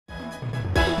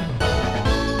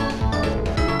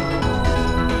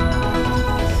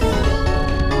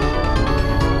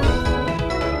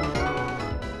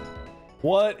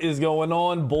What is going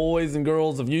on, boys and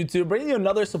girls of YouTube? Bringing you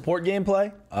another support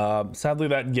gameplay. Sadly,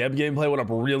 that Geb gameplay went up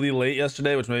really late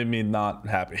yesterday, which made me not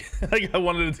happy. Like, I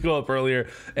wanted it to go up earlier,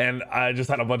 and I just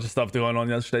had a bunch of stuff going on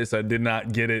yesterday, so I did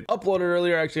not get it uploaded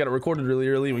earlier. I actually got it recorded really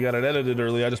early. We got it edited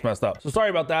early. I just messed up. So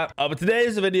sorry about that. But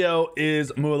today's video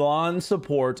is Mulan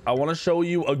support. I want to show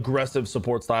you aggressive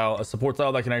support style, a support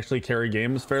style that can actually carry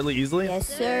games fairly easily. Yes,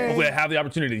 sir. Hopefully I have the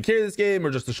opportunity to carry this game,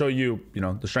 or just to show you, you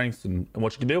know, the strengths and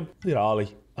what you can do. Look at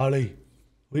Ollie.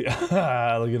 Look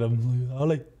at him.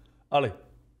 Ollie.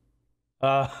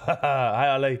 Hi,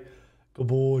 Ollie. Good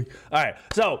boy. All right,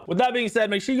 so with that being said,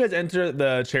 make sure you guys enter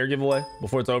the chair giveaway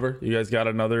before it's over. You guys got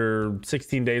another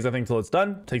 16 days, I think, till it's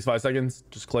done. Takes 5 seconds.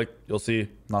 Just click. You'll see.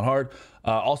 Not hard.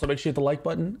 Also, make sure you hit the like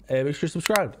button and make sure you're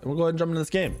subscribed. And we'll go ahead and jump into this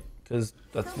game, because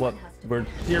that's what we're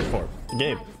here for. The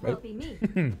game, right?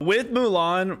 With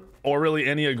Mulan, or really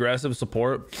any aggressive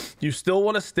support, you still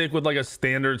want to stick with like a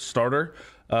standard starter.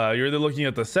 You're either looking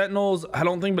at the Sentinels. I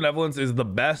don't think Benevolence is the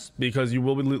best, because you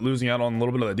will be losing out on a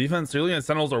little bit of the defense. So you're looking at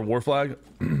Sentinels or War Flag.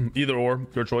 Either or,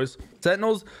 your choice.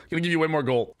 Sentinels gonna give you way more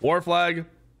gold. War Flag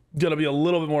gonna be a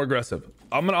little bit more aggressive.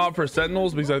 I'm gonna opt for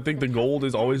Sentinels because I think the gold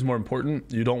is always more important.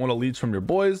 You don't want to leech from your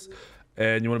boys,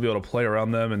 and you want to be able to play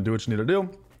around them and do what you need to do.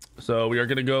 So we are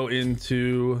gonna go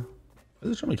into...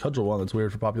 This is trying to cudgel one. That's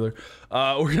weird for popular.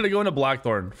 We're gonna go into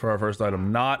Blackthorn for our first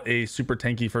item. Not a super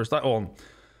tanky first item. Well,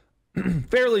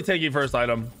 fairly tanky first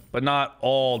item, but not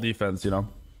all defense, you know.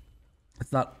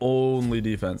 It's not only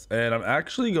defense. And I'm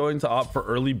actually going to opt for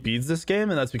early beads this game,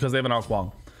 and that's because they have an Ao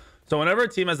Kuang. So whenever a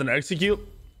team has an execute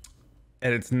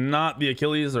and it's not the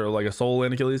Achilles or like a soul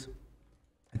and Achilles,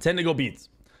 I tend to go beads.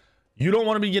 You don't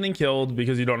want to be getting killed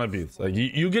because you don't have beads. Like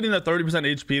you getting a 30%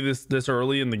 HP this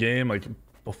early in the game, like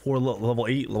before level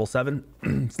 8, level 7,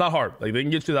 it's not hard. Like, they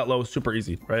can get you that low super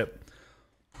easy, right?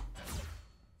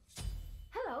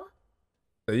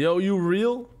 Yo, you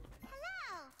real?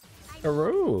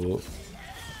 Hello.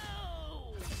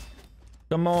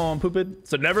 Come on, poopid.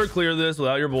 So never clear this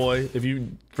without your boy. If you,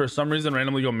 for some reason,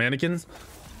 randomly go mannequins,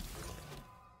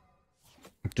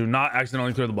 do not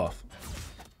accidentally clear the buff.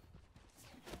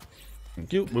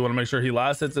 Thank you. We want to make sure he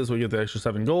last hits this so we get the extra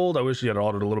 7 gold. I wish he had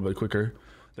altered a little bit quicker.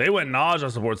 They went nausea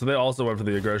support, so they also went for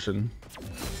the aggression.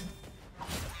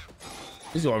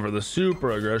 He's going for the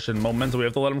super aggression. Momentum, we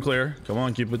have to let him clear. Come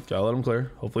on, Cupid. Gotta let him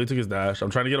clear. Hopefully he took his dash. I'm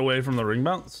trying to get away from the ring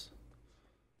bounce.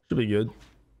 Should be good.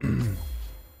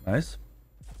 Nice.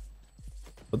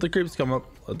 Let the creeps come up.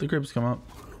 Let the creeps come up.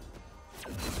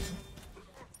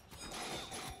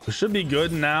 It should be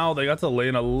good now. They got to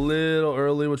lane a little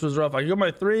early, which was rough. I can go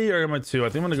my 3 or my 2. I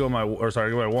think I'm gonna go my, or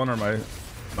sorry, go my 1 or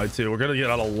my 2. We're gonna get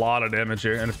out a lot of damage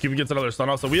here. And if Cupid gets another stun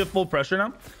off, so we have full pressure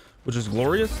now, which is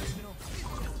glorious.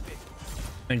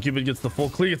 And Cupid gets the full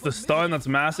clear, gets the stun. That's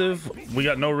massive. We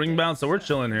got no ring bounce, so we're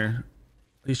chilling here.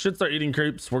 He should start eating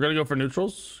creeps. We're gonna go for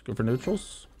neutrals. Go for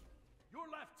neutrals.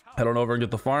 Head on over and get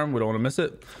the farm. We don't want to miss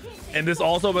it. And this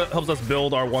also helps us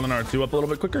build our 1 and our 2 up a little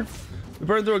bit quicker. We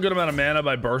burn through a good amount of mana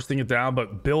by bursting it down,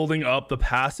 but building up the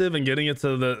passive and getting it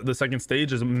to the second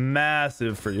stage is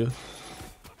massive for you.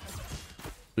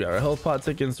 We got our health pot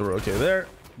ticking, so we're okay there.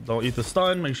 Don't eat the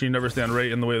stun. Make sure you never stand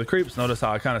right in the way of the creeps. Notice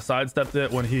how I kind of sidestepped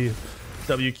it when he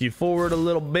W key forward a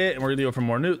little bit, and we're gonna go for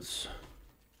more newts.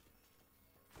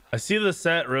 I see the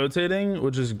set rotating,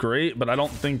 which is great, but I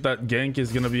don't think that gank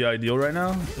is gonna be ideal right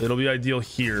now. It'll be ideal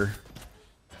here.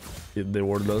 They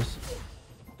warded us.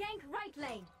 Gank right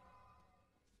lane.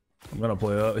 I'm gonna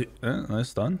play up. Nice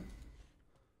stun.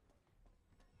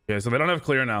 Okay, so they don't have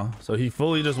clear now, so he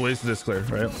fully just wasted his clear,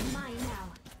 right?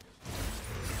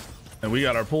 And we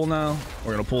got our pull now.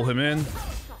 We're gonna pull him in.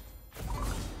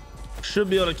 Should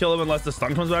be able to kill him unless the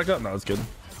stun comes back up. No, it's good.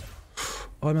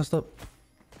 Oh, I messed up.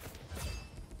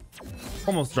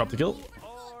 Almost dropped the kill.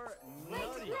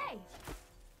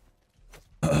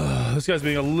 This guy's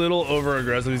being a little over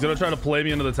aggressive. He's gonna try to play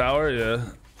me into the tower. Yeah.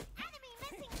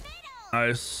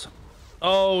 Nice.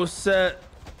 Oh, Set.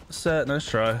 Nice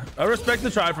try. I respect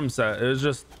the try from Set. It was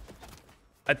just,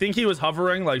 I think he was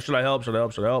hovering. Like, should I help? Should I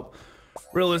help? Should I help?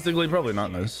 Realistically, probably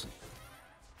not. Nice.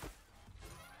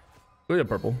 We have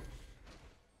purple.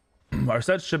 Our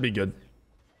set should be good,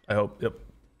 I hope. Yep.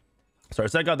 So our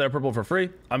set got their purple for free.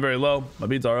 I'm very low. My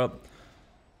beads are up.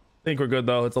 I think we're good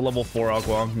though. It's a level 4 Ao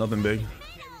Kuang. Nothing big.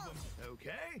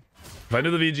 If I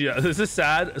knew the VGS, this is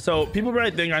sad. So people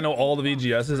might think I know all the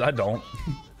VGSs. I don't.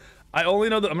 I only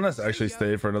know that. I'm gonna actually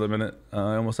stay for another minute.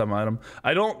 I almost have my item.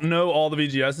 I don't know all the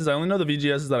VGSs. I only know the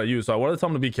VGSs that I use. So I wanted to tell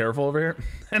them to be careful over here,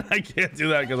 and I can't do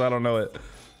that because I don't know it.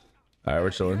 All right, we're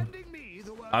chilling.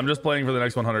 I'm just playing for the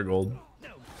next 100 gold.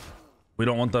 We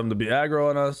don't want them to be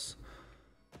aggro on us.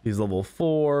 He's level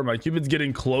 4. My Cupid's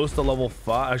getting close to level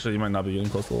 5. Actually, you might not be getting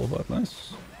close to level 5.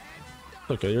 Nice.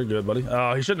 Okay, you're good, buddy.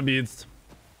 Oh, he shouldn't have beads.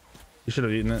 He should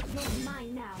have eaten it.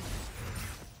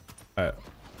 All right.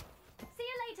 See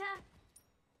you later.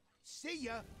 See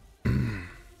ya.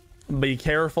 Be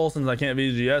careful since I can't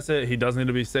VGS it. He does need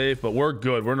to be safe, but we're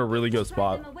good. We're in a really good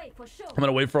spot. I'm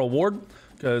gonna wait for a ward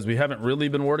because we haven't really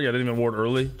been warding. I didn't even ward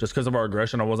early just because of our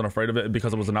aggression. I wasn't afraid of it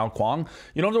because it was an Ao Kuang.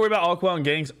 You don't have to worry about Ao Kuang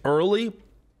ganks early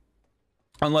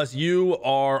unless you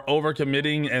are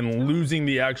overcommitting and losing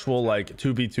the actual like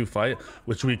 2v2 fight,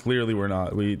 which we clearly were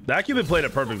not. That Cupid played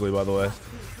it perfectly, by the way.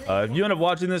 If you end up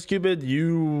watching this, Cupid,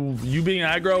 you being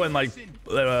aggro and like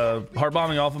heart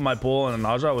bombing off of my pull and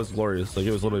Naja was glorious. Like,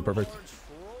 it was literally perfect.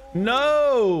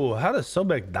 No, how does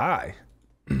Sobek die?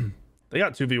 They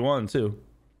got 2v1 too.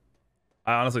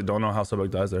 I honestly don't know how Sobek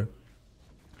dies there.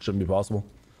 Shouldn't be possible.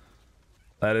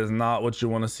 That is not what you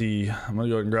want to see. I'm gonna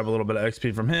go ahead and grab a little bit of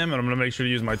XP from him, and I'm gonna make sure to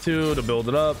use my 2 to build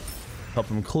it up, help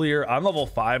him clear. I'm level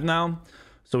 5 now,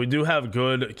 so we do have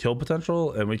good kill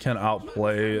potential, and we can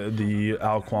outplay the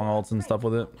Ao Kuang ults and stuff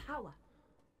with it.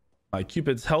 My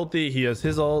Cupid's healthy. He has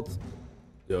his ult.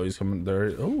 Yo, he's coming there.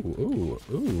 Ooh.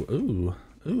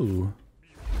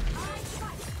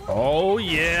 Oh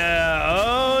yeah.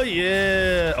 Oh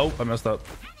yeah. Oh, I messed up.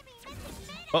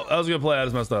 Oh, that was a good play. I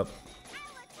just messed up.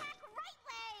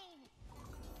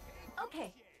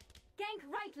 Okay. Gank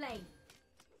right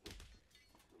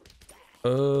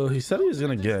lane. He said he was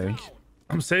gonna gank.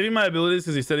 I'm saving my abilities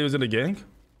because he said he was gonna gank.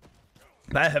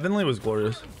 That Heavenly was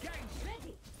glorious.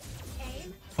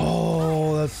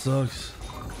 Oh, that sucks.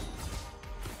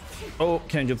 Oh,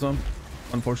 can't get some.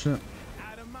 Unfortunate.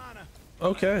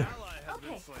 Okay.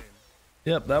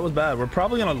 Yep, that was bad. We're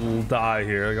probably gonna die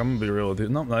here. Like, I'm gonna be real with you.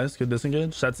 Nope, nice. Good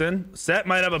disengage. Set's in. Set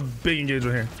might have a big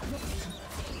engagement here.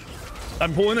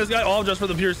 I'm pulling this guy off just for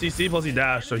the pure CC, plus he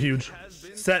dashed, so huge.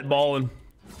 Set balling.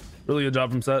 Really good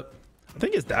job from Set. I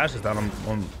think his dash is down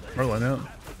on Merlin, yeah.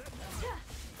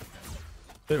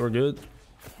 Okay, we're good.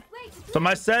 So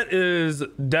my Set is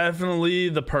definitely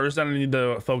the person I need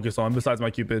to focus on besides my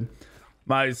Cupid.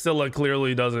 My Scylla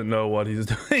clearly doesn't know what he's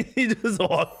doing. He just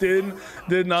walked in,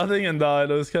 did nothing, and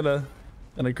died. It was kind of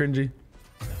cringy.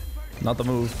 Not the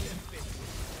move.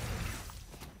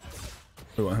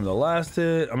 We want him to last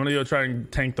hit. I'm gonna go try and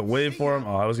tank the wave for him.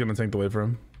 Oh, I was gonna tank the wave for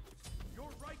him.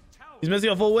 He's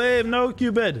missing a full wave. No,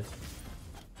 Cupid.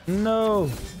 No.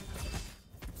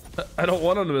 I don't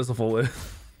want him to miss a full wave.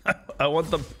 I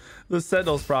want the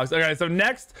Sentinels procs. Okay, so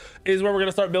next is where we're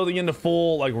gonna start building into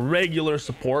full like regular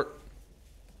support.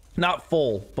 Not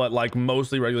full, but like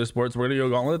mostly regular sports. We're gonna go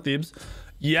Gauntlet of Thebes.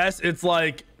 Yes, it's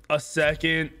like a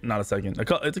second, not a second.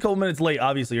 It's a couple minutes late.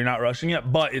 Obviously, you're not rushing it,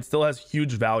 but it still has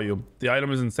huge value. The item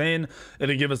is insane.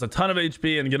 It'll give us a ton of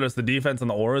HP and get us the defense and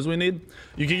the auras we need.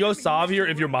 You can go Sav here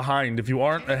if you're behind. If you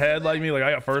aren't ahead like me, like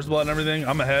I got first blood and everything,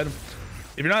 I'm ahead.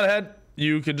 If you're not ahead,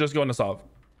 you could just go into Sav.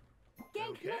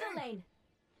 Gank middle lane.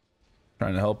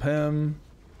 Trying to help him.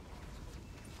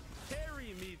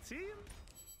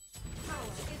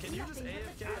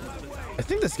 I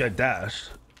think this guy dashed.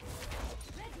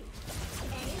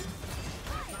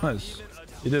 Nice.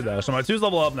 He did dash. So my 2's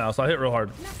level up now, so I hit real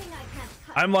hard.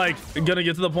 I'm like gonna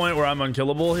get to the point where I'm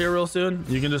unkillable here real soon.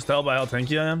 You can just tell by how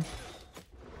tanky I am.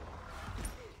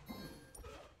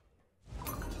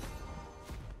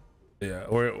 Yeah,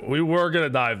 we were gonna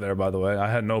dive there, by the way. I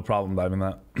had no problem diving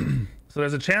that. So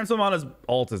there's a chance him on his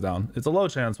ult is down. It's a low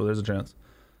chance, but there's a chance.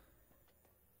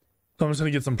 So I'm just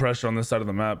gonna get some pressure on this side of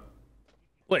the map.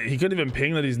 Wait, he couldn't even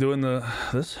ping that he's doing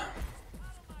this?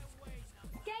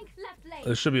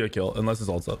 It should be a kill, unless his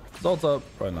ult's up. His ult's up,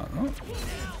 probably not. Oh.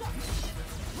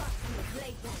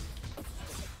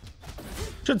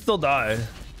 Should still die.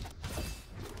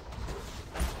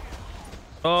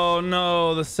 Oh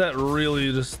no, the Set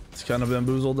really just kind of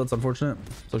bamboozled. That's unfortunate.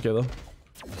 It's okay though.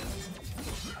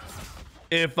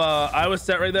 If I was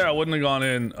Set right there, I wouldn't have gone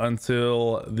in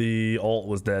until the ult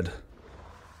was dead.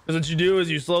 Because what you do is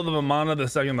you slow the mana the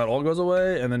second that ult goes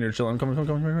away, and then you're chilling.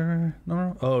 Come.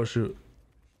 No. Oh shoot.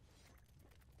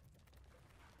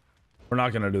 We're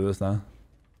not gonna do this now.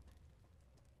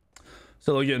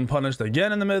 So they're getting punished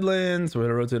again in the mid lane, so we're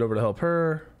gonna rotate over to help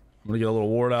her. I'm gonna get a little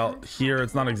ward out here.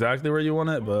 It's not exactly where you want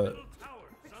it, but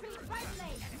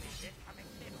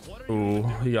ooh,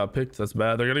 he got picked. That's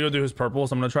bad. They're gonna go do his purple,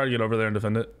 so I'm gonna try to get over there and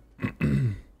defend it.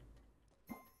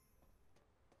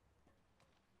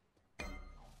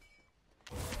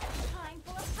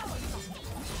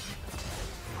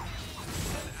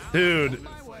 Dude,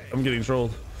 I'm getting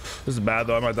trolled. This is bad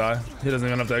though. I might die. He doesn't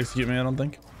even have to execute me, I don't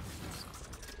think.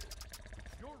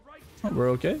 Oh, we're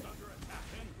okay.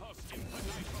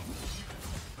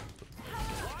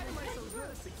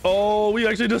 Oh, we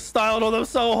actually just styled on them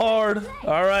so hard.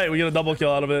 All right, we get a double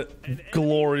kill out of it.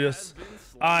 Glorious.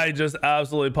 I just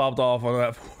absolutely popped off on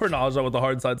that for Naja with the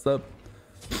hard side step.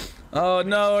 Oh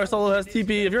no, our solo has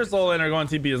TP. If you're a solo laner, going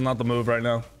TP is not the move right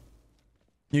now.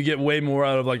 You get way more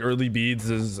out of like early beads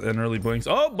and early blinks.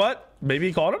 Oh, but maybe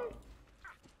he caught him.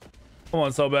 Come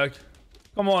on, Sobek.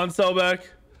 Come on, Sobek.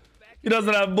 He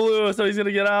doesn't have blue, so he's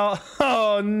gonna get out.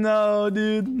 Oh no,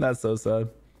 dude. That's so sad.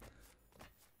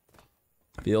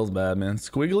 Feels bad, man.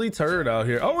 Squiggly turd out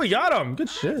here. Oh, we got him. Good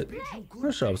shit.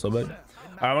 Nice job, Sobek. All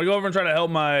right, I'm gonna go over and try to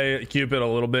help my Cupid a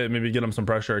little bit. Maybe get him some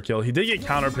pressure or kill. He did get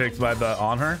counterpicked by the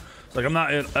on her. So, like, I'm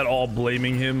not at all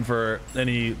blaming him for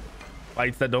any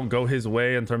fights that don't go his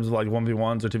way in terms of like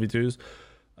 1v1s or 2v2s.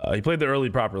 He played the early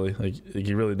properly. Like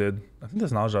he really did. I think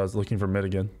this Naja is looking for mid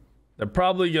again. They're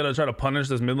probably gonna try to punish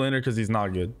this mid laner because he's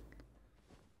not good.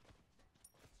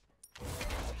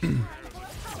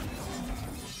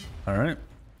 All right.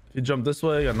 If you jump this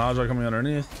way, got Naja coming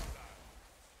underneath.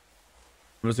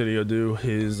 I'm just gonna go do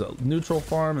his neutral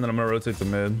farm and then I'm gonna rotate the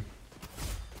mid.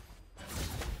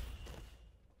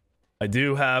 I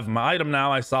do have my item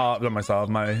now. I saw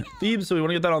my Thebes, so we want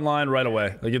to get that online right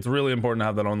away. Like, it's really important to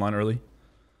have that online early.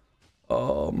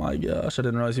 Oh my gosh, I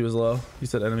didn't realize he was low. He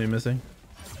said enemy missing.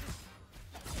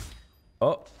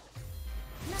 Oh.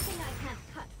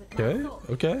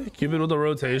 Okay. Keep it with the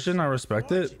rotation. I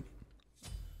respect it.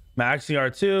 Maxing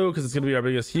R2 because it's gonna be our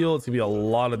biggest heal. It's gonna be a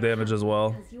lot of damage as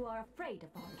well. You are afraid of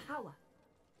our power.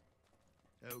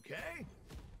 Okay.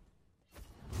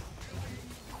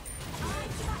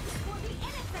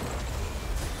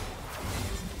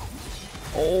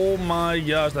 Oh my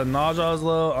gosh, that Naja's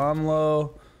low. I'm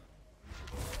low.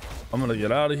 I'm gonna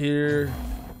get out of here.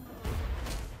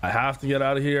 I have to get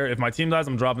out of here. If my team dies,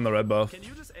 I'm dropping the red buff.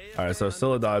 All right, so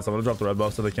Scylla dies, so I'm gonna drop the red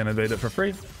buff so they can invade it for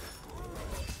free.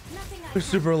 They're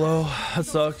super low. That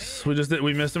sucks. We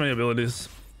missed too many abilities.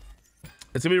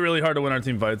 It's gonna be really hard to win our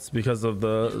team fights because of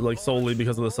the like solely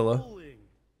because of the Scylla.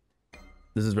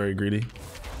 This is very greedy.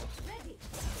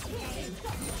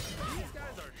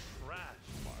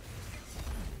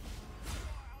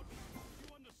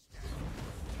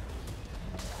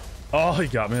 Oh, he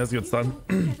got me. That's a good stun.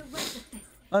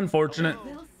 Unfortunate.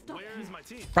 All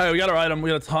right, we got our item.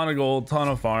 We got a ton of gold, ton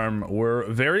of farm. We're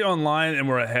very online and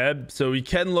we're ahead, so we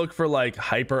can look for like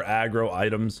hyper aggro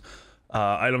items,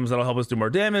 items that'll help us do more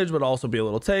damage, but also be a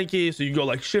little tanky. So you go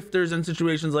like shifters in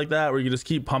situations like that, where you just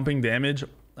keep pumping damage,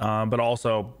 but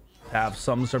also have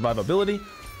some survivability.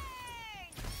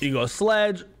 You go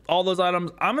sledge, all those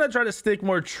items. I'm gonna try to stick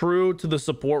more true to the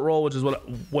support role, which is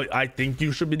what I think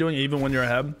you should be doing, even when you're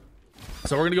ahead.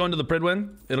 So we're gonna go into the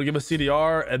Pridwin. It'll give us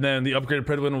CDR, and then the upgraded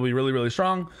Pridwin will be really, really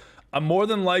strong. I'm more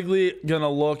than likely gonna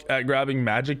look at grabbing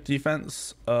magic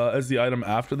defense as the item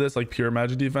after this, like pure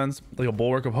magic defense, like a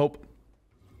bulwark of hope,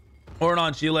 or an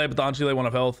on Chile, but the on Chile one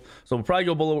of health. So we'll probably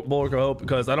go bulwark of hope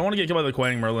because I don't want to get killed by the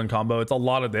Quang Merlin combo. It's a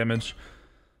lot of damage.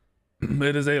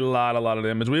 It is a lot of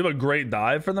damage. We have a great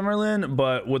dive for the Merlin,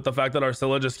 but with the fact that our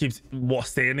Scylla just keeps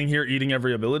standing here eating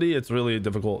every ability, it's really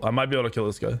difficult. I might be able to kill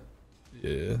this guy.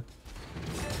 Yeah.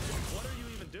 What are you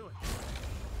even doing?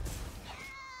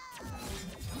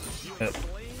 Yep.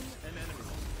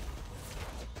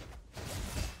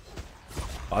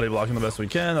 Body blocking the best we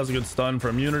can. That was a good stun for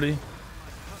immunity.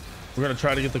 We're gonna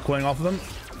try to get the Quang off of them.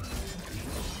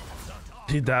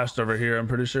 He dashed over here, I'm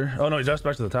pretty sure. Oh no, he dashed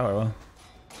back to the tower. Wow.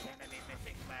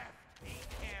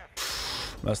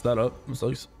 Messed that up. That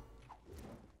sucks.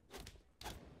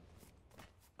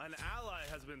 An ally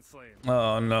has been slain.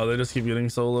 Oh no, they just keep getting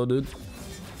solo, dude.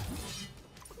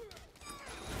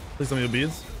 Please tell me you have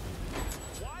beads.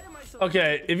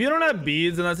 Okay, if you don't have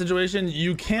beads in that situation,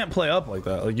 you can't play up like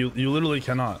that. Like you literally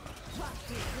cannot.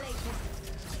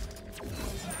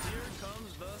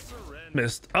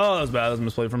 Missed. Oh, that was bad. That was a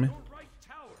misplay from me.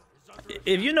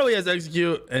 If you know he has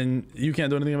execute and you can't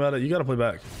do anything about it, you gotta play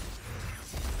back.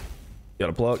 You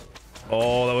gotta pluck.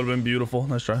 Oh, that would have been beautiful.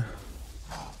 Nice try.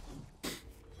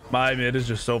 My mid is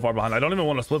just so far behind. I don't even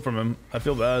want to split from him. I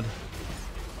feel bad.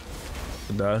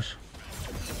 The dash.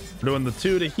 We're doing the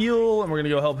 2 to heal, and we're gonna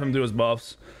go help him do his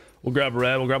buffs. We'll grab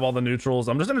red. We'll grab all the neutrals.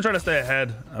 I'm just gonna try to stay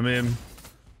ahead. I mean,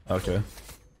 okay.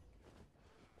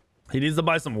 He needs to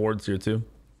buy some wards here too.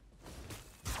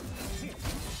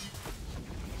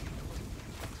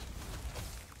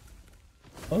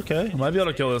 Okay, he might be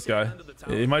able to kill this guy.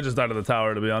 He might just die to the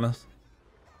tower, to be honest.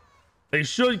 They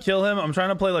should kill him. I'm trying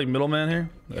to play like middleman here.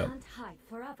 Yeah.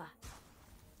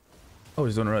 Oh,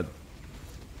 he's doing red.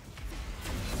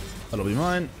 That'll be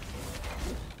mine.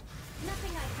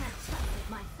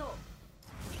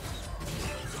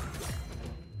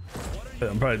 Yeah,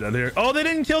 I'm probably dead here. Oh, they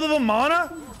didn't kill the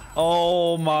Vamana?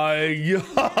 Oh my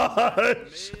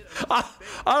gosh. I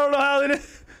don't know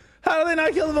how do they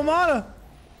not kill the Vamana?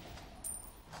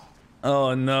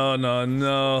 Oh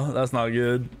no. That's not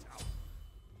good.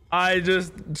 I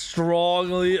just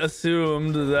strongly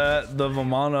assumed that the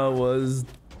Vamana was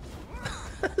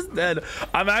dead.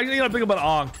 I'm actually gonna pick up an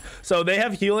Ankh. So they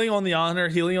have healing on the Honor,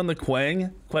 healing on the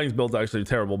Quang. Quang's build's actually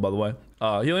terrible, by the way.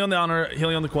 Healing on the Honor,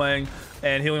 healing on the Quang,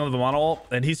 and healing on the Vamana ult,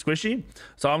 and he's squishy.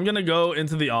 So I'm gonna go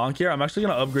into the Ankh here. I'm actually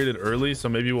gonna upgrade it early, so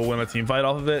maybe we'll win a team fight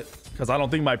off of it, because I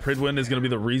don't think my Pridwin is gonna be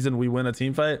the reason we win a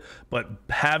team fight, but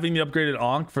having the upgraded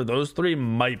Ankh for those three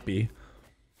might be.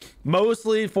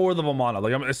 Mostly for the Vamana.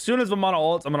 Like, as soon as Vamana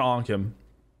ults, I'm gonna Ankh him.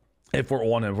 If we're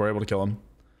on him, if we're able to kill him.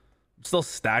 I'm still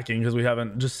stacking because we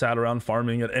haven't just sat around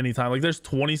farming at any time. Like, there's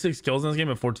 26 kills in this game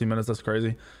in 14 minutes. That's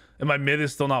crazy. And my mid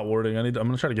is still not warding. I'm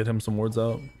gonna try to get him some wards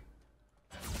out.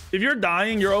 If you're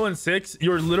dying, you're 0-6,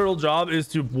 your literal job is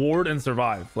to ward and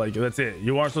survive. Like, that's it.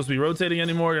 You aren't supposed to be rotating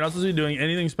anymore. You're not supposed to be doing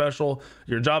anything special.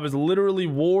 Your job is literally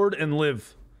ward and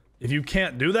live. If you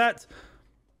can't do that,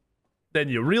 then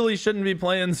you really shouldn't be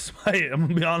playing Smite. I'm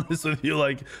gonna be honest with you.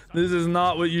 Like, this is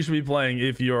not what you should be playing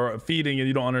if you're feeding and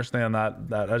you don't understand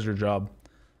that as your job.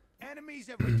 Enemies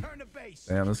have returned to base.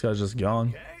 Damn, this guy's just gone.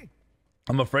 Okay.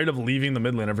 I'm afraid of leaving the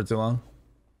mid laner for too long.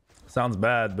 Sounds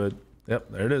bad, but yep,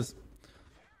 there it is.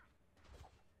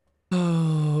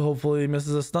 Hopefully he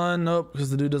misses a stun. Nope,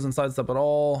 because the dude doesn't sidestep at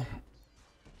all.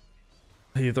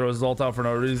 He throws his ult out for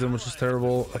no reason, which is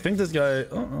terrible. I think this guy...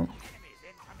 Oh.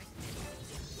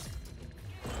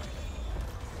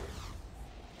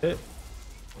 Hit.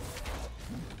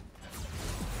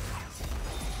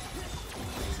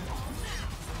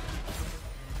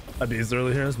 I beat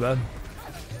early here. It's bad.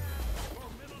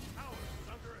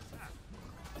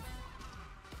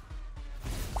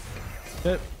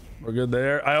 Hit. We're good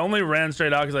there. I only ran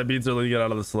straight out because I beat early to get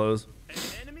out of the slows.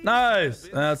 Nice.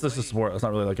 That's just a support. That's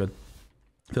not really that good.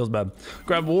 Feels bad.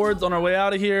 Grab wards on our way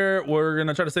out of here. We're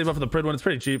gonna try to save up for the Prid one. It's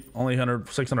pretty cheap. Only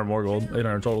 600 more gold.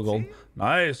 800 total gold.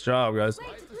 Nice job, guys.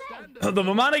 The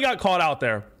Vamana got caught out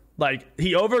there. Like,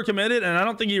 he overcommitted, and I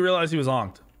don't think he realized he was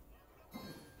onked.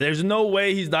 There's no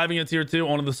way he's diving a tier 2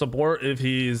 onto the support if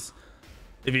he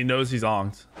knows he's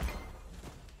onked.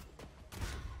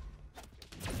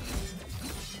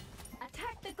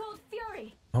 Attack the Gold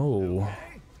Fury. Oh.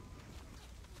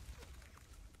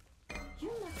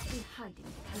 You must be hiding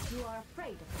because you are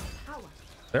afraid of my power.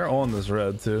 They're on this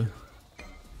red too.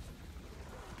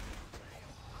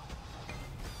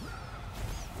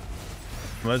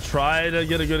 I'm gonna try to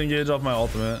get a good engage off my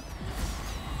ultimate.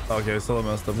 Okay, still a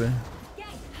messed up here.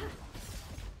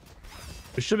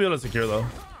 We should be able to secure though.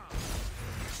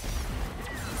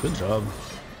 Good job.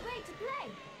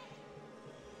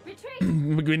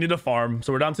 We need to farm.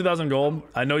 So we're down 2,000 gold.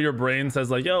 I know your brain says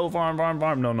like, yo, farm.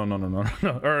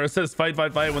 No. Or it says fight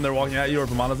when they're walking at you, or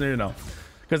Vamana's near you. No.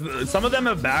 Because some of them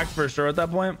have backed for sure at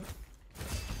that point.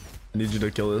 I need you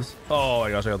to kill this. Oh my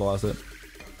gosh, I got the last hit.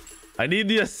 I need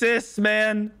the assists,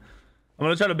 man. I'm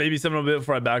gonna try to babysit him a bit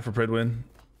before I back for Pridwin.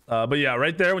 But yeah,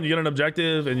 right there, when you get an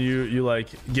objective and you like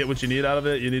get what you need out of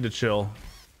it, you need to chill.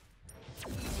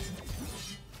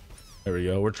 There we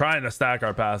go. We're trying to stack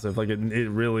our passive. Like, it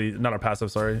really, not our passive,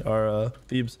 sorry, our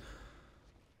Thebes.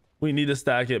 We need to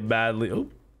stack it badly. Oh.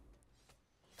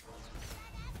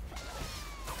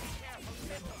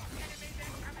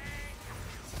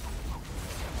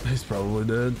 He's probably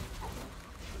dead.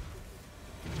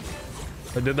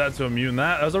 I did that to immune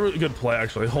that. That was a really good play,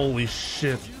 actually. Holy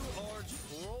shit.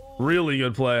 Really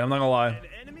good play. I'm not gonna lie.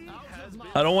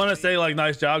 I don't want to say like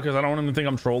nice job because I don't want him to think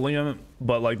I'm trolling him,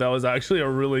 but like that was actually a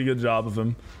really good job of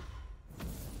him.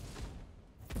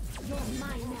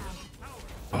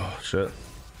 Oh shit.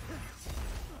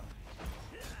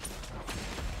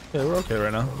 Yeah, we're okay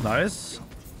right now. Nice.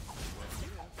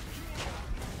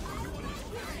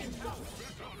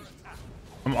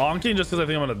 I'm onking just because I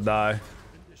think I'm gonna die.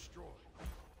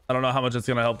 I don't know how much it's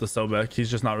gonna help the Sobek.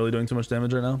 He's just not really doing too much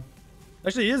damage right now.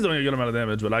 Actually, he is doing a good amount of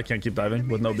damage, but I can't keep diving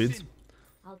with no beads.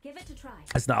 I'll give it a try.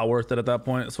 It's not worth it at that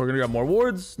point. So we're gonna grab more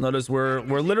wards. Notice we're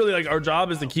literally like, our job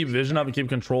is to keep vision up and keep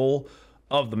control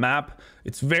of the map.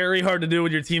 It's very hard to do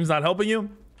when your team's not helping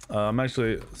you. I'm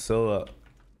actually still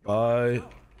buy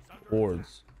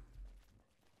wards.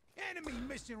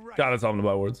 Gotta tell him to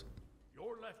buy wards.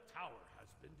 Your left tower has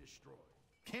been destroyed.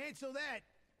 Cancel that.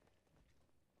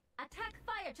 Attack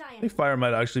Fire I Giant. think fire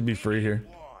might actually be free here.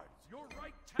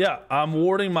 Yeah, I'm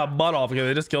warding my butt off. Okay,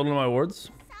 they just killed one of my wards.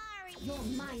 You're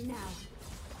mine now.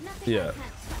 Nothing Yeah.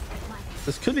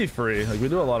 This could be free. Like, we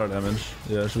do a lot of damage.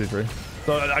 Yeah, it should be free.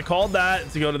 So I called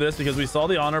that to go to this because we saw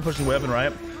the honor pushing way up and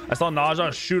right. I saw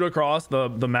Naja shoot across the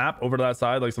map over to that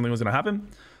side like something was gonna happen.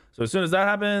 So as soon as that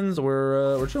happens,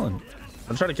 we're chilling.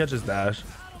 I'm trying to catch his dash.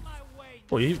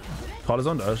 Oh, he caught his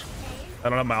own dash. I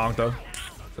don't have my Ankh though,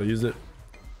 so use it.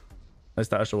 Nice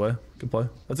dash away. Good play.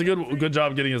 That's a good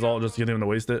job getting his ult, just getting him to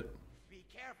waste it.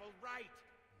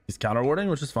 He's counter warding,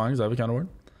 which is fine because I have a counter ward.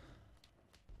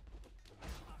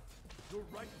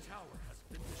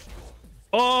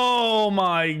 Oh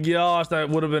my gosh, that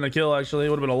would have been a kill actually. It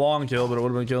would have been a long kill, but it would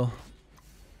have been a kill.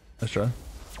 Let's try.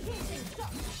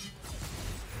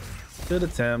 Good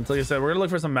attempt. Like I said, we're gonna look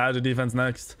for some magic defense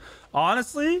next.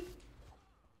 Honestly,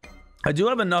 I do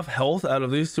have enough health out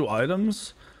of these two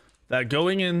items that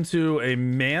going into a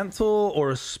mantle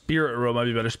or a spirit robe might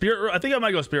be better. I think I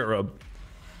might go spirit robe.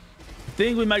 I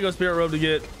think we might go spirit robe to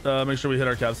get make sure we hit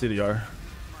our cap CDR.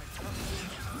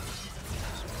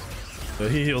 Yeah,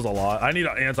 he heals a lot. I need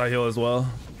an anti-heal as well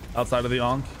outside of the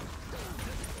Ankh.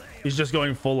 He's just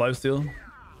going full lifesteal.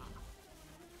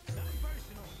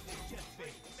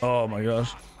 Oh my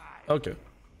gosh. Okay.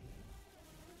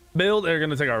 Build, they're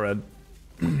gonna take our red.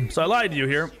 So I lied to you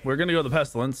here. We're gonna go the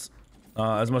pestilence.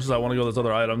 As much as I want to go those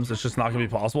other items, it's just not gonna be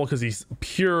possible because he's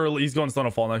going stun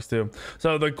of fall next to.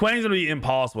 So the Quang's gonna be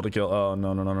impossible to kill. Oh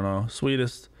no.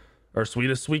 Sweetest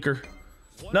sweaker.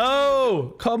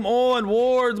 No, come on,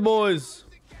 wards, boys.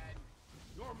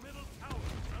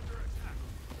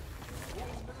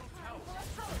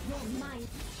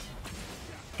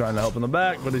 Trying to help in the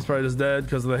back, but he's probably just dead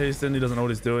because of the hasten. He doesn't know what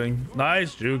he's doing.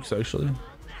 Nice jukes, actually.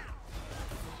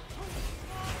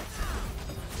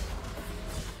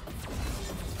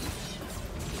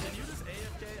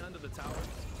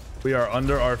 We are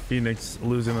under our Phoenix,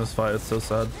 losing this fight. It's so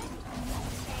sad.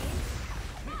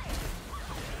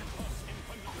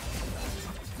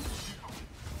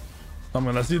 I'm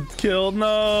gonna see killed.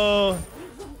 No,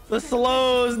 the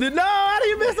slows, dude. No, how do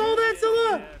you miss all that,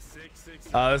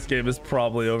 Scylla? This game is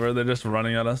probably over. They're just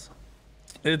running at us.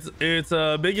 It's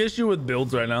a big issue with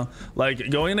builds right now. Like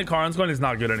going into Karin's coin is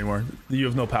not good anymore. You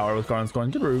have no power with Karin's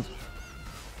coin. Good root.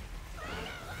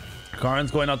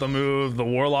 Karin's going out to move the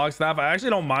Warlock staff. I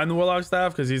actually don't mind the Warlock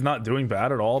staff because he's not doing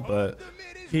bad at all, but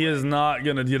he is not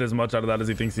gonna get as much out of that as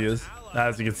he thinks he is.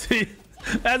 As you can see,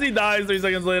 as he dies 3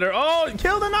 seconds later. Oh,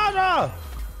 kill the Naja!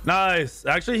 Nice.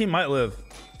 Actually, he might live.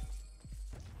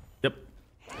 Yep.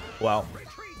 Wow.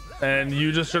 And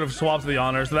you just should have swapped to the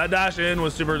honor. So that dash in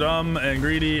was super dumb and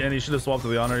greedy, and he should have swapped to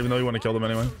the honor, even though you want to kill them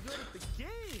anyway.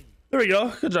 There we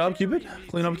go. Good job, Cupid.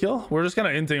 Clean up kill. We're just kind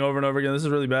of inting over and over again. This is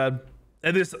really bad.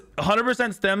 And this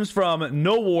 100% stems from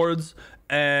no wards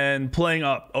and playing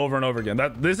up over and over again.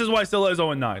 This is why Scylla is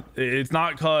 0-9. It's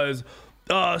not because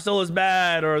Scylla's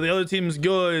bad or the other team's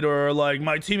good or like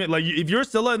my teammate. Like if you're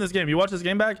Scylla in this game, you watch this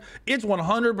game back, it's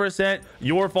 100%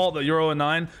 your fault that you're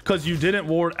 0-9 because you didn't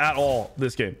ward at all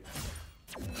this game.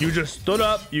 You just stood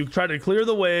up, you tried to clear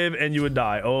the wave, and you would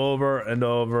die over and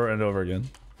over and over again.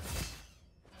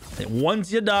 And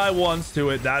once you die once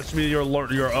to it, that should be your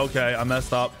okay, I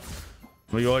messed up.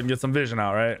 Let me go ahead and get some vision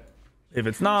out, right? If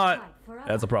it's not,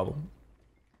 that's a problem.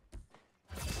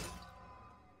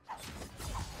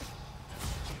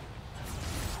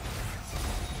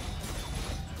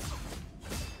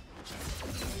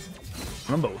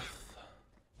 I'm both.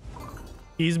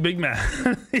 He's big man.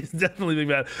 He's definitely big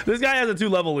man. This guy has a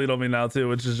 2-level lead on me now too,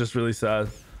 which is just really sad.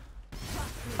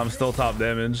 I'm still top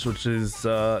damage, which is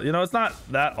you know, it's not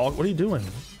that awkward. What are you doing,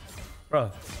 bro?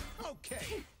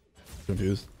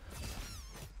 Confused.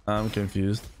 I'm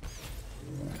confused.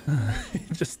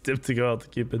 Just dipped to go out to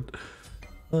keep it.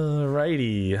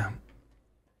 Alrighty.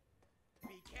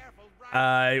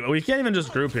 We can't even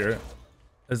just group here.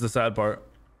 Is the sad part.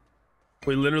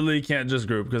 We literally can't just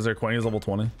group because their Quang is level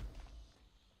 20.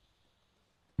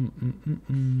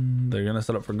 They're gonna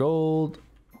set up for gold.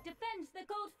 Defend the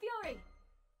Gold Fury.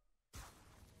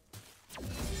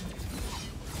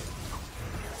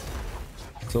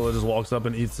 So it just walks up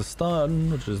and eats the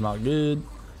stun, which is not good.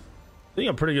 I think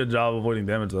a pretty good job avoiding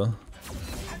damage though.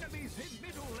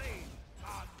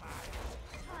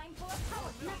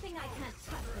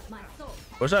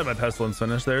 Wish I had my pestilence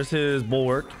finished. There's his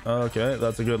bulwark. Okay,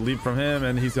 that's a good leap from him,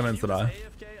 and he's gonna insta die.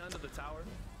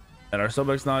 And our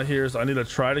Sobek's not here, so I need to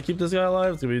try to keep this guy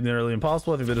alive. It's gonna be nearly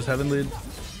impossible. I think they just heaven lead.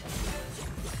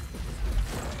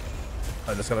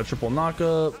 I just got a triple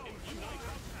knockup.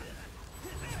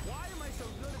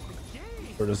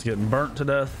 We're just getting burnt to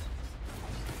death.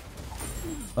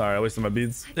 All right, wasting my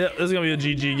beads. Yeah, this is gonna be a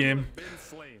GG game.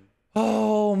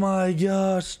 Oh my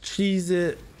gosh, cheese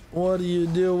it. What are you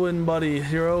doing, buddy?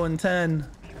 You're 0-10.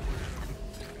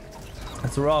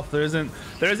 That's rough. There isn't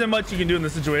much you can do in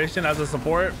this situation as a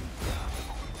support.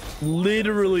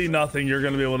 literally nothing you're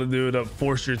going to be able to do to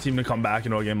force your team to come back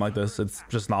into a game like this. It's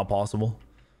just not possible.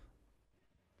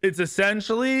 It's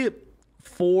essentially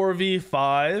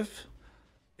 4v5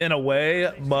 in a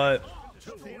way, but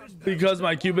because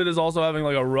my Cupid is also having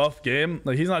like a rough game,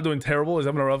 like he's not doing terrible, he's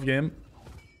having a rough game,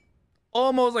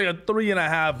 almost like a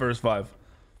 3.5 versus 5.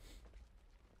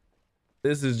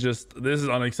 This is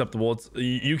unacceptable.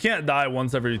 You can't die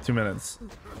once every 2 minutes.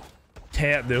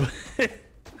 Can't do it.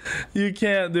 You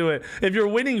can't do it. If you're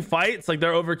winning fights, like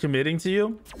they're overcommitting to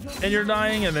you and you're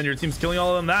dying and then your team's killing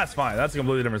all of them, that's fine. That's a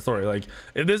completely different story. Like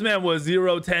if this man was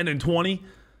 0, 10, and 20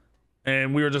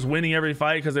 and we were just winning every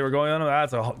fight because they were going on him,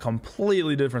 that's a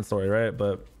completely different story, right?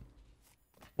 But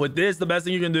with this, the best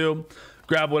thing you can do,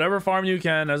 grab whatever farm you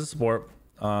can as a support.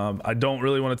 I don't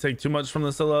really want to take too much from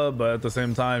the Scylla, but at the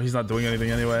same time, he's not doing anything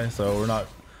anyway, so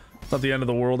it's not the end of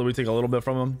the world that we take a little bit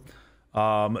from him.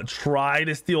 Try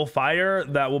to steal fire.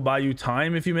 That will buy you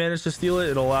time if you manage to steal it.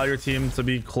 It'll allow your team to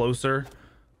be closer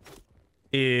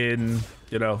in,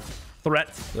 you know,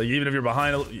 threats. Like even if you're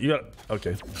behind, you got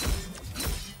okay.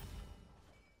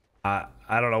 I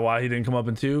don't know why he didn't come up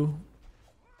in 2.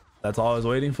 That's all I was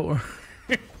waiting for.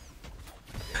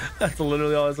 That's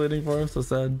literally all I was waiting for. I'm so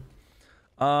sad.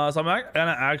 So I'm not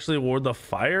gonna actually ward the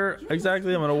fire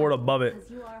exactly. I'm gonna ward above it,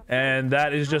 and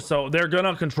that is just so they're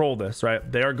gonna control this,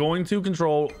 right? They are going to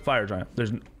control Fire Giant.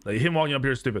 There's like, him walking up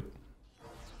here is stupid.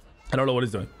 I don't know what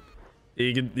he's doing.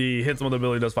 He hits him with the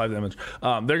ability, does 5 damage.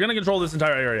 They're gonna control this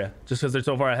entire area just because they're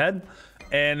so far ahead.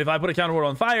 And if I put a counter ward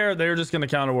on fire, they're just gonna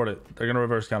counter ward it. They're gonna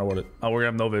reverse counter ward it. Oh, we're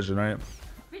gonna have no vision, right?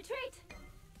 Retreat.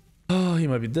 Oh, he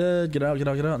might be dead. Get out, get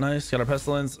out, get out. Nice. Got our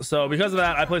pestilence. So because of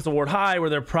that, I placed a ward high where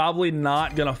they're probably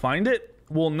not gonna find it.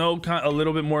 We'll know a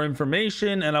little bit more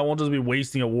information, and I won't just be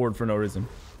wasting a ward for no reason.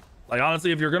 Like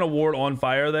honestly, if you're gonna ward on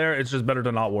fire there, it's just better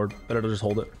to not ward. Better to just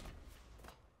hold it.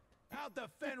 Out the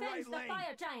fen right Defends the lane.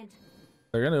 fire giant.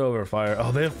 They're gonna go over fire.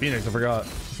 Oh, they have Phoenix. I forgot.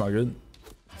 It's not good.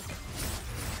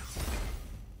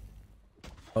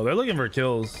 Oh, they're looking for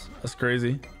kills. That's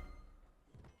crazy.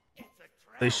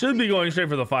 They should be going straight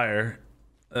for the fire.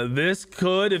 This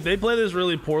could, if they play this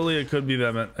really poorly, it could be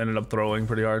them ended up throwing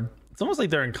pretty hard. It's almost like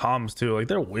they're in comms too. Like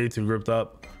they're way too grouped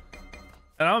up.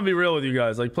 And I'm gonna be real with you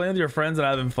guys. Like playing with your friends and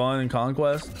having fun in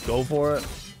Conquest, go for it.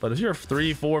 But if you're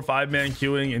 3, 4, 5-man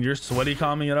queuing and you're sweaty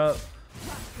calming it up,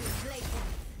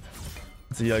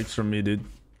 it's a yikes from me, dude.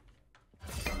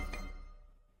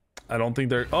 I don't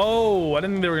think they're... Oh, I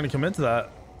didn't think they were gonna commit to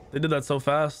that. They did that so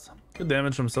fast. Good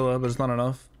damage from Scylla, but it's not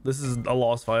enough. This is a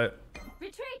lost fight.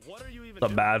 Retreat. What are you even It's a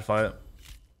doing? bad fight.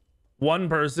 One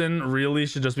person really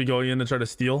should just be going in to try to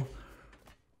steal.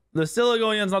 The Scylla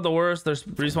going in is not the worst. Their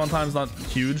respawn time's not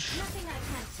huge. Nothing I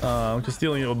can't. Because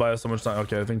stealing it will buy us so much time.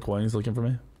 Okay, I think Quang's looking for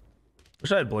me.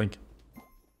 Wish I had Blink.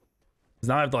 'Cause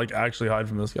now I have to like actually hide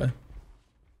from this guy.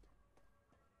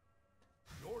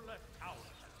 Your left tower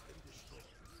has been destroyed.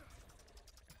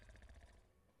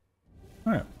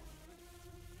 All right.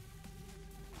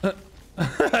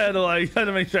 I had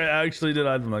to make sure I actually did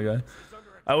hide from that guy.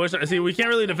 I wish see we can't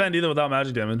really defend either without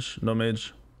magic damage. No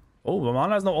mage. Oh,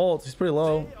 Maman has no ult. He's pretty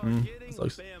low.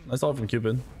 Sucks. Nice ult from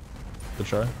Cupid. Good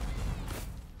try.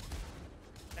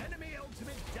 Enemy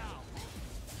ultimate down.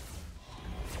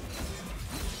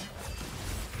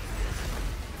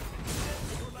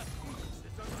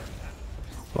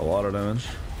 A lot of damage.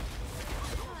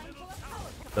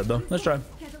 Dead though. Let's try.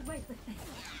 Get away with this.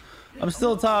 I'm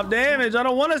still top damage. I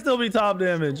don't want to still be top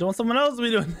damage. I want someone else to be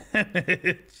doing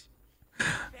damage.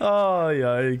 Oh,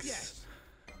 yikes.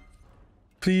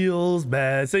 Feels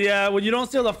bad. So yeah, when you don't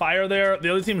steal the fire there, the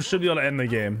other team should be able to end the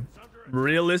game.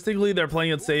 Realistically, they're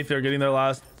playing it safe. They're getting their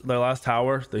last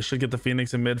tower. They should get the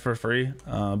Phoenix in mid for free.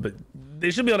 But they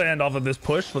should be able to end off of this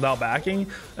push without backing,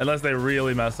 unless they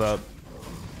really mess up.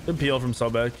 Good peel from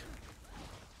Sobek.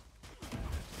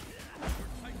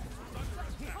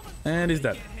 And he's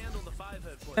dead.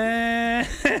 And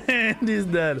he's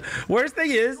dead. Worst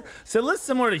thing is, Scylla's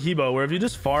similar to Hebo, where if you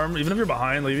just farm, even if you're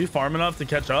behind, like if you farm enough to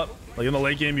catch up, like in the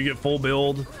late game, you get full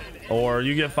build, or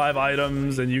you get 5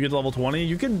 items and you get to level 20,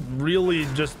 you can really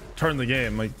just turn the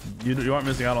game. Like you aren't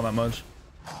missing out on that much.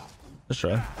 Let's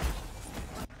try.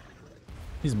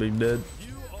 He's big dead.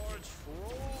 You are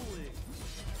trolling.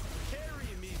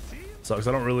 Carry me, team. Sucks.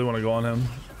 I don't really want to go on him.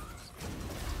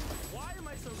 Why am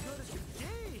I so good at the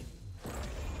game?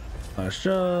 Nice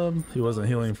job. He wasn't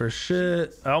healing for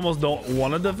shit. I almost don't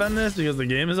want to defend this because the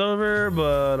game is over,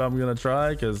 but I'm gonna try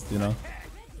because, you know,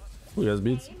 who has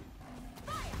beats. Can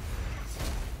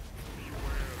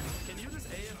you just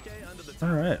AFK under the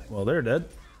All right. Well, they're dead.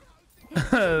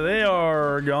 They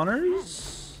are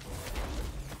goners.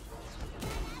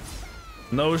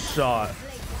 No shot.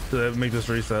 to make this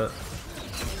reset.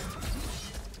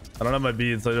 I don't have my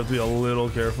beads, so I have to be a little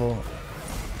careful.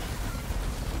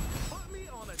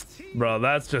 Bro,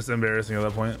 that's just embarrassing at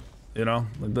that point. You know,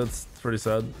 like that's pretty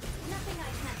sad.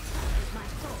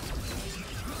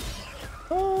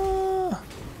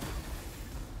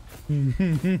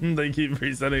 They keep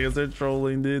resetting us. They're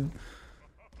trolling, dude.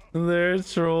 They're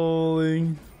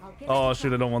trolling. Oh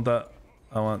shoot, I don't want that.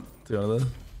 I want to go to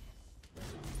this.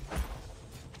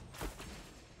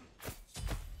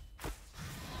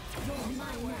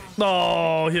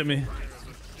 Oh, hit me.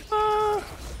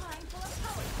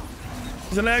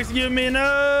 He's gonna execute me.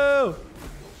 No.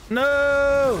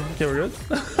 No. Okay, we're good.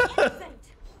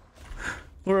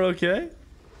 We're okay.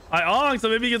 I onked, so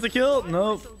maybe he gets a kill.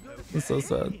 Nope. It's so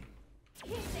sad.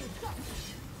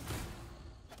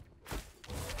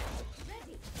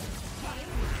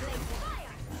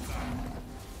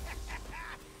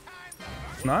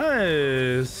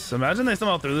 Nice. Imagine they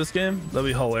somehow threw this game. That'd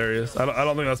be hilarious. I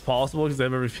don't think that's possible because they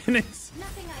have every Phoenix.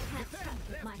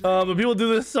 But people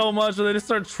do this so much and they just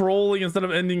start trolling instead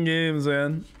of ending games,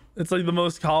 man. It's like the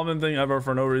most common thing ever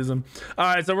for no reason.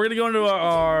 All right, so we're gonna go into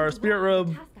our Spirit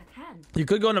Robe. You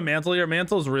could go into Mantle here.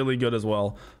 Mantle's really good as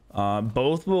well.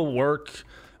 Both will work.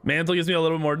 Mantle gives me a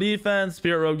little bit more defense.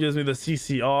 Spirit Robe gives me the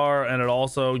CCR, and it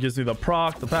also gives me the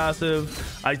proc, the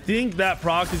passive. I think that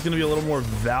proc is going to be a little more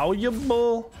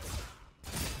valuable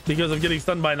because of getting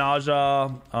stunned by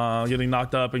Naja, getting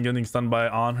knocked up, and getting stunned by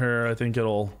on her. I think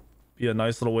it'll be a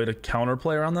nice little way to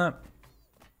counterplay around that.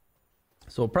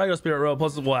 So we'll probably go Spirit Robe.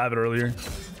 Plus, we'll have it earlier.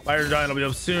 Fire Giant will be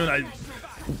up soon.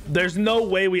 There's no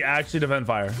way we actually defend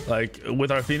fire. Like with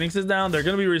our Phoenixes down, they're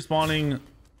going to be respawning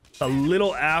a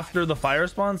little after the fire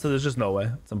spawn, so there's just no way.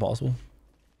 It's impossible.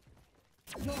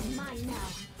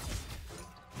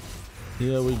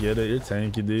 Yeah, we get it. You're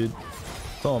tanky, dude.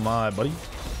 So am I, buddy.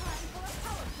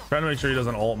 Trying to make sure he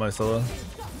doesn't ult my Scylla.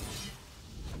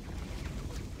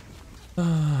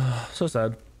 So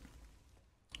sad.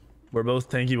 We're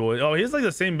both tanky boys. Oh, he's like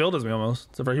the same build as me almost,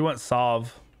 except for he went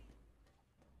Sov.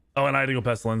 Oh, and I had to go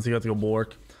Pestilence. He got to go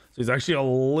Bulwark. So he's actually a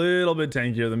little bit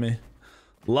tankier than me.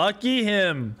 Lucky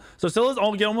him. So Scylla's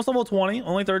almost level 20,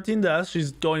 only 13 deaths.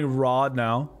 She's going Rod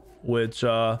now, which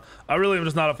I really am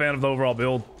just not a fan of the overall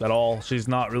build at all. She's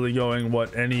not really going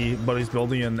what anybody's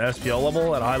building in SPL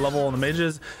level at a high level on the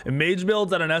mages. And mage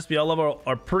builds at an SPL level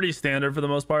are pretty standard for the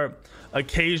most part.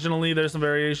 Occasionally there's some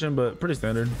variation, but pretty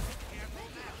standard.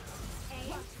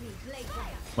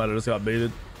 Might have just got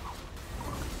baited.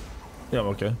 Yeah, I'm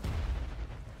okay.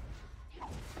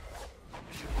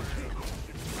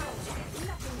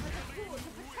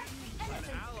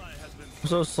 I'm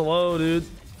so slow, dude.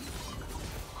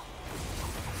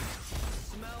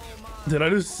 Dude, I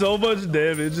do so much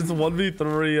damage. It's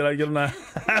 1v3 and I get him that.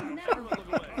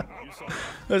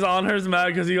 There's on her's mad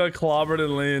because he got clobbered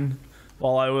in lane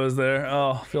while I was there.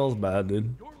 Oh, feels bad,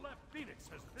 dude.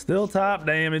 Still top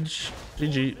damage.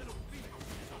 GG.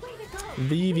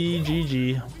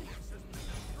 VVGG.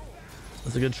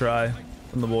 That's a good try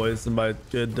from the boys, and by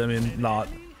good I mean not.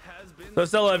 So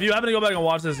Stella, if you happen to go back and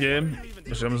watch this game,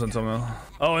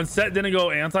 oh, and Set didn't go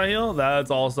anti-heal.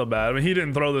 That's also bad. I mean, he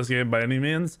didn't throw this game by any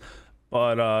means,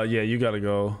 but yeah, you gotta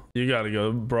go. You gotta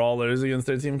go brawlers against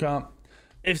their team comp.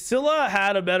 If Scylla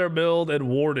had a better build and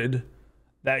warded,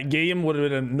 that game would have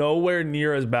been nowhere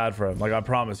near as bad for him. Like I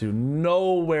promise you,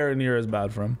 nowhere near as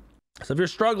bad for him. So if you're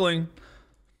struggling,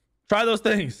 try those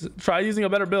things. Try using a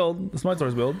better build, the Smite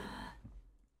Source build.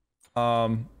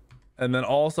 And then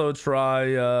also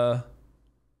try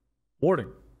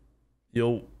warding.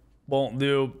 You won't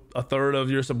do a third of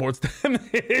your support's damage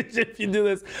if you do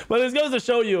this. But this goes to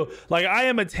show you, like, I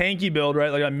am a tanky build,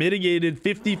 right? Like I mitigated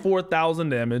 54,000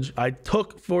 damage. I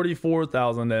took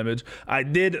 44,000 damage. I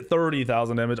did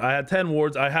 30,000 damage. I had 10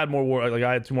 wards. I had more wards. Like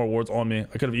I had 2 more wards on me.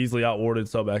 I could have easily outwarded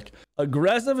Sobek.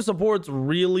 Aggressive supports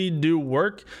really do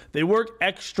work. They work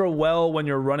extra well when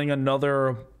you're running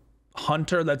another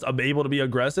hunter that's able to be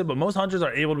aggressive, but most hunters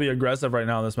are able to be aggressive right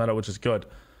now in this meta, which is good.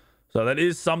 So that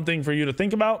is something for you to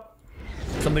think about,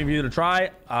 something for you to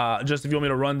try. Just if you want me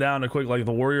to run down a quick, like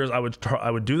the warriors, I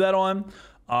would do that on.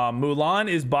 Mulan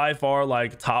is by far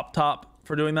like top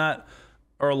for doing that.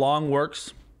 Erlang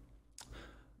works.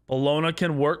 Bologna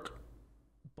can work,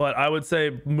 but I would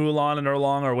say Mulan and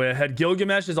Erlang are way ahead.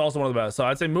 Gilgamesh is also one of the best. So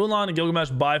I'd say Mulan and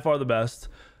Gilgamesh by far the best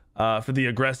for the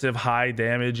aggressive, high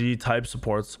damage-y type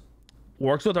supports.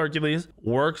 Works with Hercules,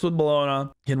 works with Bologna,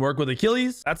 can work with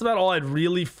Achilles. That's about all I'd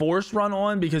really force run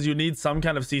on because you need some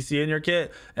kind of CC in your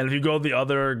kit. And if you go the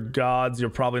other gods,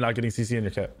 you're probably not getting CC in your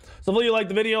kit. So hopefully you liked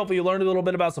the video. Hopefully you learned a little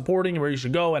bit about supporting and where you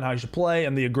should go and how you should play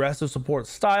and the aggressive support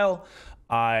style.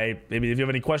 Maybe if you have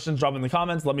any questions, drop in the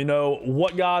comments. Let me know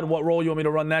what god, what role you want me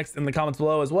to run next in the comments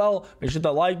below as well. Make sure to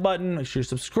hit that like button. Make sure you're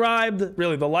subscribed.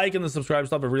 Really, the like and the subscribe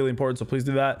stuff are really important, so please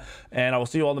do that. And I will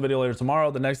see you all in the video later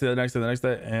tomorrow, the next day, and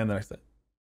the next day.